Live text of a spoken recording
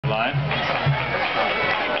sideline.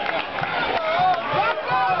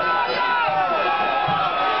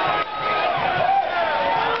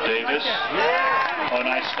 Davis. Oh,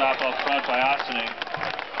 nice stop up front by Ossining.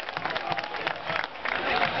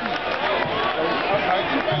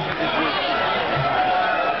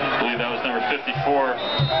 I believe that was number 54,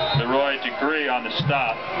 Leroy Degree on the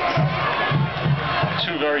stop.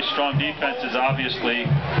 Two very strong defenses, obviously,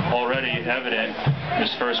 already evident in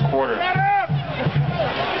this first quarter.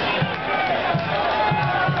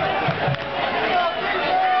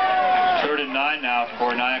 Third and 9 now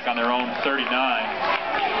for Nyack on their own 39.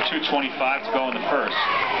 2:25 to go in the first.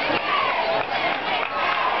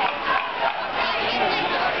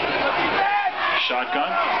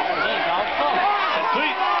 Shotgun.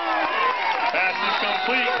 Complete. Pass is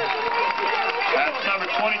complete. That's number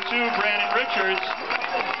 22, Brandon Richards.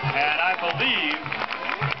 And I believe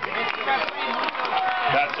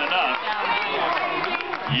that's enough.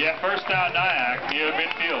 Yeah, first down Nyack near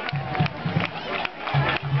midfield.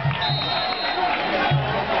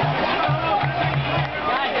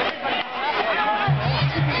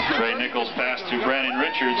 Trey Nichols pass to Brandon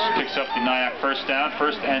Richards, picks up the Nyack first down,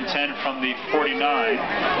 1st and 10 from the 49.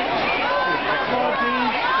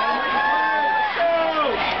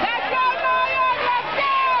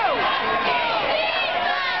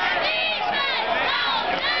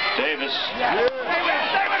 Davis.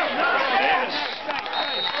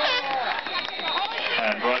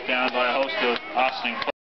 And brought down by a host of Ossining